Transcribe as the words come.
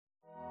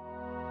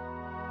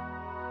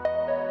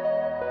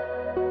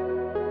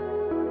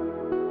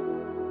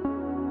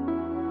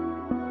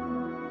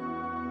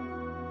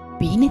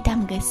Bine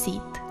te-am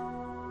găsit!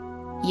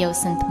 Eu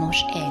sunt Mos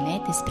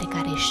Ene, despre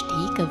care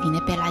știi că vine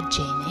pe la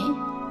gene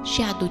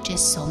și aduce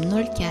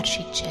somnul chiar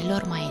și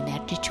celor mai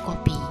energici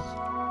copii.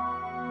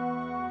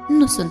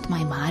 Nu sunt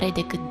mai mare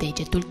decât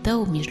degetul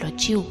tău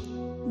mijlociu,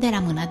 de la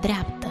mâna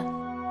dreaptă,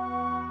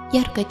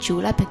 iar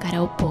căciula pe care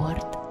o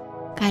port,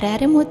 care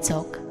are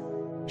moțoc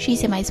și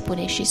se mai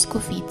spune și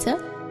scufiță,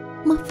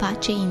 mă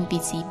face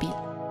invizibil,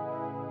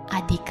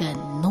 adică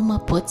nu mă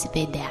poți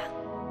vedea.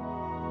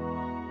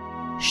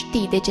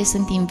 Știi de ce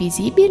sunt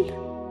invizibil?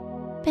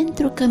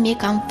 Pentru că mi-e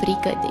cam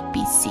frică de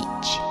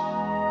pisici.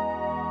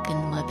 Când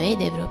mă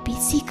vede vreo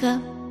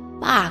pisică,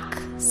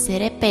 pac, se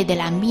repede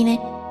la mine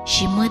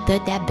și mă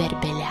dă de-a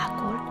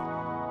berbeleacul.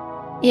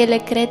 Ele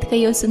cred că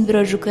eu sunt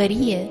vreo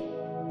jucărie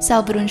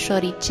sau vreun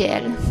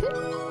șoricel.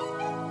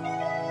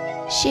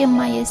 Și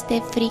mai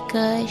este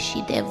frică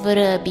și de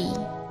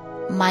vrăbii.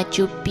 M-a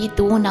ciupit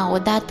una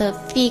odată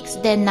fix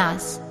de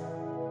nas.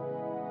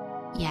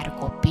 Iar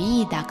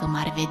copiii, dacă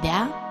m-ar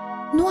vedea,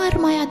 nu ar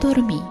mai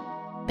adormi,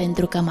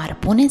 pentru că m-ar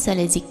pune să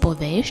le zic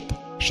povești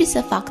și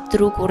să fac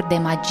trucuri de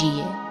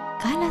magie,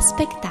 ca la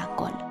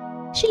spectacol,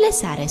 și le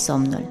sare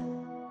somnul.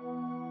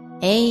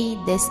 Ei,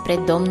 despre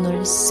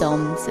Domnul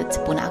Somn să-ți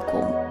spun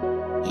acum.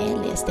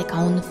 El este ca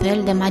un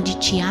fel de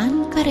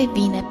magician care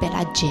vine pe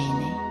la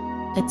gene.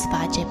 Îți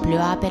face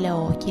pleoapele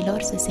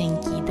ochilor să se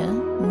închidă,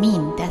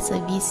 mintea să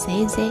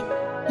viseze,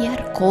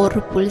 iar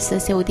corpul să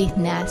se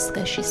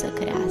odihnească și să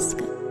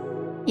crească.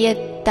 E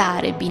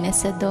tare bine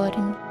să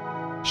dormi.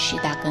 Și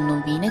dacă nu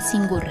vine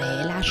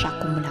singurel, așa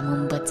cum l-am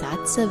învățat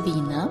să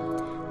vină,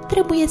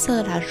 trebuie să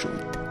îl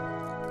ajut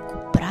cu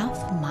praf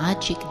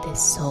magic de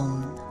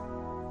somn.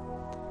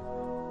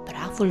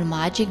 Praful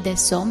magic de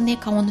somn e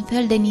ca un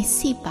fel de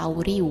nisip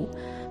auriu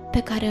pe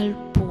care îl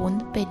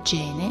pun pe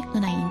gene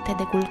înainte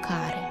de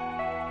culcare.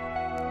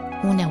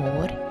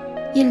 Uneori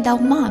îl dau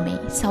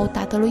mamei sau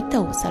tatălui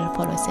tău să-l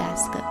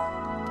folosească.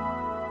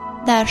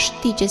 Dar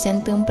știi ce se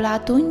întâmplă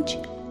atunci?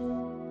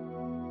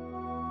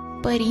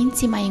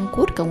 Părinții mai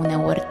încurcă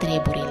uneori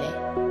treburile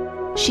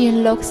și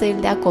în loc să îl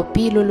dea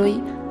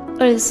copilului,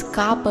 îl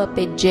scapă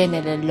pe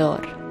genele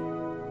lor.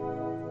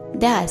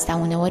 De asta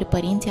uneori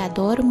părinții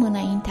adorm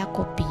înaintea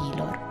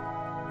copiilor,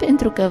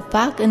 pentru că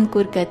fac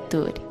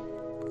încurcături.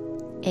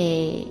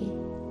 Ei,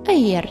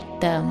 îi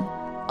iertăm,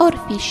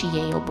 or fi și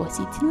ei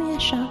obosiți, nu-i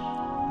așa?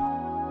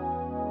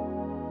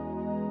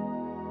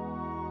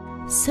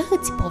 Să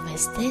îți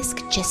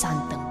povestesc ce s-a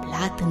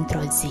întâmplat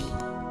într-o zi.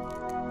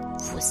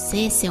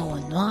 Fusese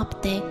o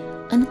noapte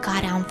în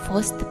care am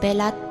fost pe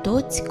la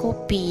toți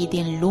copiii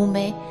din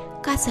lume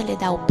ca să le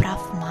dau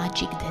praf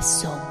magic de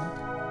somn.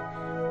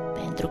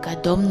 Pentru că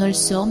Domnul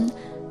Somn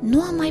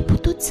nu a mai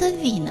putut să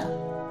vină.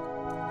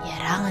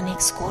 Era în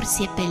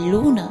excursie pe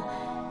lună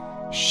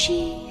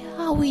și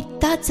a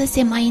uitat să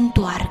se mai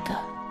întoarcă.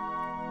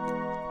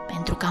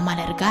 Pentru că am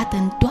alergat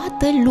în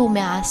toată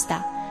lumea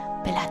asta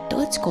pe la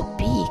toți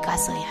copiii ca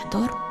să-i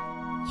adorm,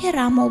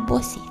 eram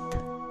obosit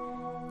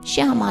și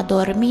am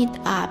adormit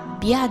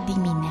abia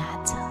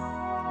dimineață.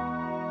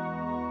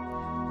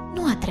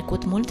 Nu a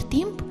trecut mult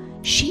timp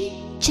și,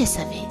 ce să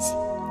vezi,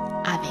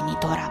 a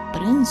venit ora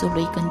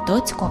prânzului când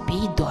toți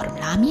copiii dorm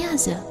la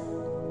amiază.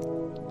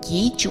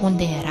 Ghici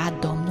unde era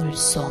Domnul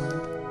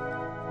Somn,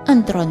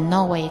 într-o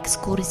nouă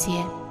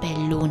excursie pe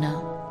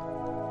lună.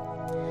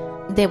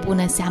 De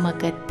bună seamă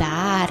că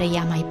tare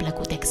i-a mai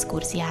plăcut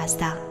excursia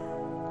asta.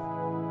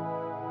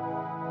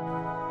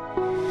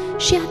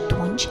 Și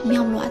atunci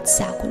mi-am luat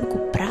sacul cu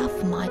praf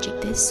magic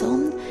de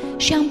somn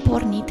și am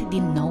pornit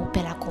din nou pe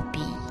la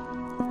copii.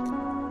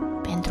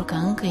 Pentru că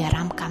încă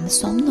eram cam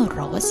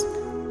somnoros,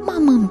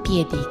 m-am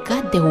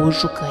împiedicat de o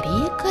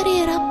jucărie care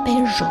era pe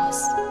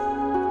jos.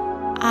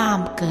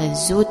 Am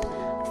căzut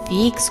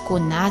fix cu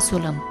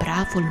nasul în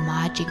praful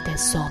magic de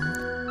somn.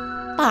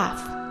 Paf!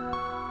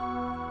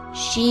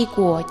 Și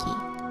cu ochii,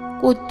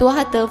 cu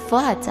toată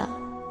fața.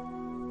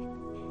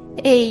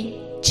 Ei,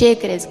 ce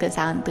crezi că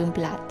s-a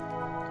întâmplat?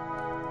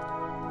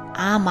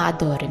 Am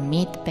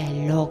adormit pe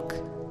loc.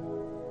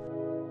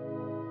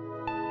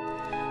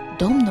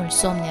 Domnul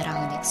Somn era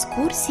în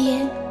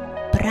excursie,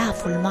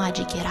 praful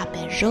magic era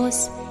pe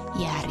jos,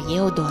 iar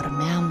eu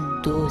dormeam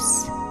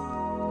dus.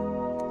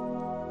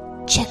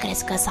 Ce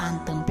crezi că s-a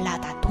întâmplat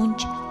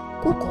atunci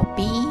cu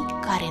copiii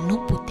care nu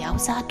puteau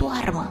să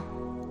adoarmă?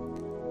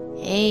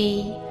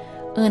 Ei,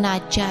 în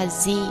acea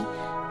zi,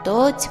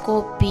 toți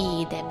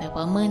copiii de pe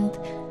pământ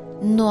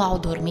nu au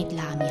dormit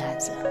la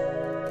amiază.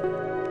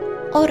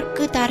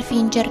 Oricât ar fi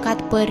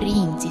încercat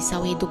părinții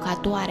sau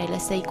educatoarele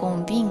să-i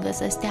convingă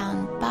să stea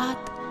în pat,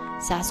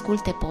 să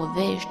asculte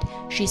povești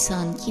și să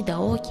închidă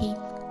ochii,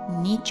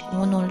 nici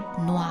unul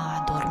nu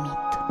a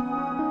adormit.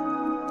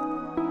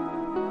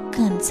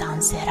 Când s-a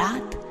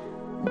înserat,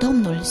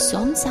 Domnul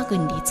Somn s-a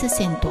gândit să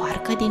se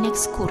întoarcă din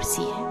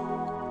excursie.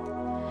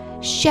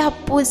 Și-a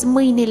pus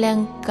mâinile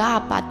în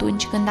cap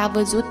atunci când a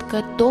văzut că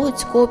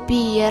toți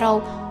copiii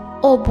erau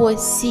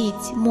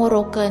obosiți,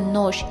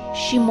 morocănoși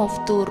și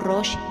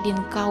mofturoși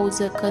din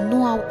cauză că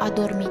nu au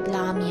adormit la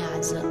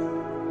amiază.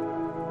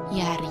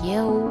 Iar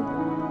eu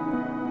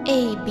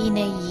Ei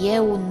bine,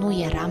 eu nu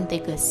eram de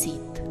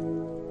găsit.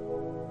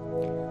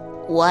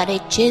 Oare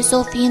ce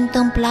s-o fi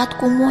întâmplat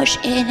cu Mos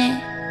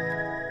Ene?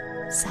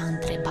 S-a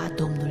întrebat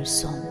Domnul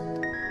Somn.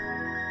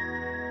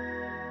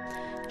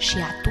 Și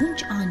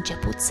atunci a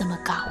început să mă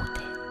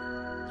caute.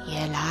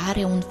 El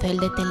are un fel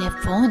de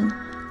telefon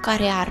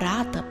care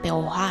arată pe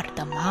o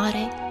hartă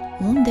mare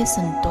unde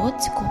sunt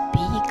toți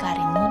copiii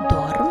care nu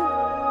dorm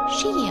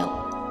și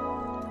eu.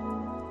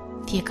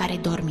 Fiecare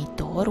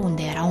dormitor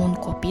unde era un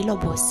copil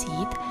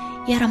obosit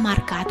era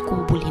marcat cu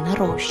o bulină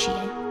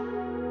roșie.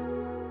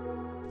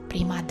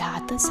 Prima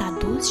dată s-a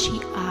dus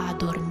și a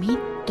adormit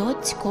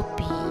toți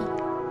copiii.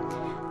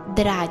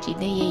 Dragii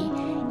de ei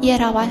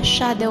erau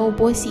așa de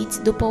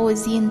obosiți după o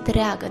zi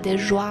întreagă de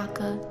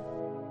joacă.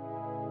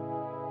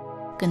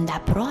 Când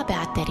aproape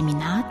a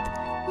terminat,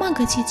 m-a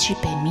găsit și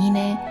pe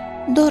mine,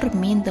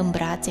 dormind în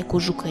brațe cu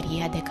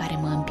jucăria de care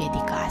mă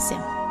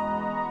împiedicasem.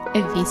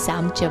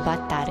 Visam ceva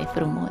tare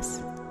frumos.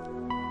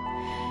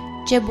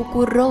 Ce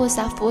bucuros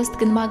a fost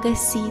când m-a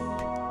găsit!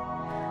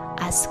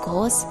 A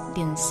scos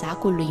din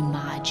sacul lui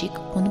magic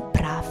un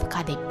praf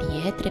ca de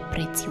pietre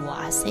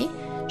prețioase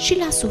și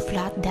l-a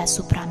suflat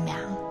deasupra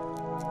mea.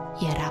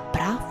 Era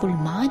praful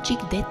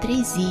magic de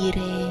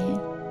trezire.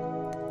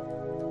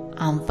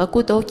 Am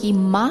făcut ochii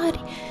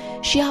mari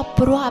și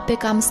aproape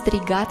că am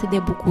strigat de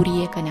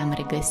bucurie că ne-am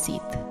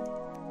regăsit.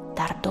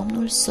 Dar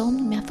Domnul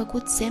Somn mi-a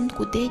făcut semn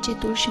cu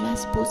degetul și mi-a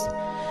spus: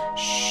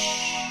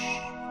 "Șșș,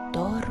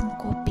 dorm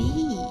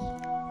copiii."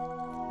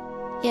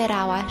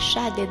 Erau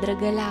așa de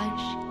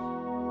drăgălași.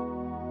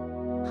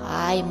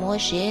 Hai,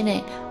 Mos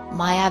Ene,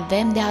 mai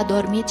avem de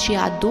adormit și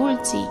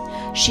adulții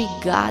și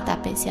gata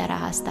pe seara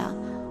asta.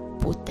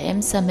 Putem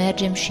să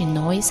mergem și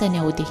noi să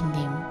ne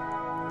odihnim.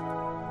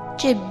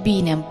 Ce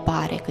bine îmi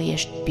pare că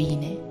ești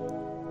bine.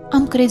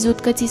 Am crezut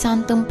că ți s-a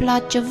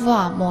întâmplat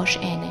ceva, Mos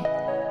Ene.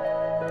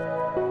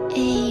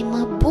 Ei,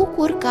 mă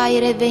bucur că ai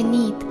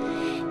revenit.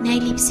 Ne-ai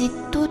lipsit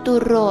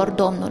tuturor,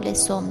 domnule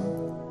Somn.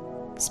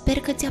 Sper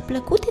că ți-a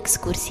plăcut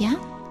excursia?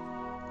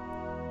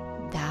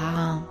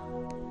 Da,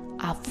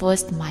 a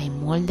fost mai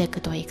mult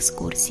decât o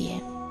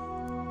excursie.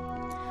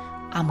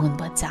 Am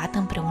învățat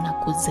împreună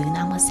cu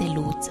zâna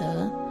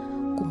măseluță,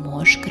 cu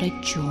Moș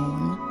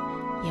Crăciun,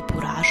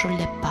 iepurașul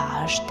de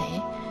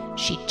Paște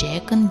și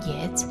Jack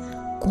îngheț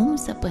cum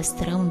să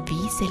păstrăm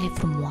visele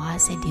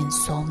frumoase din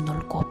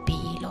somnul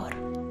copiilor.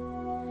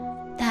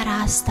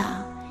 Dar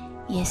asta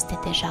este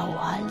deja o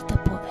altă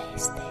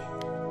poveste.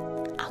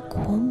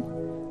 Acum,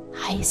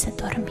 hai să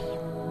dormim.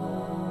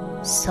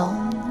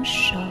 Somn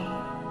ușor.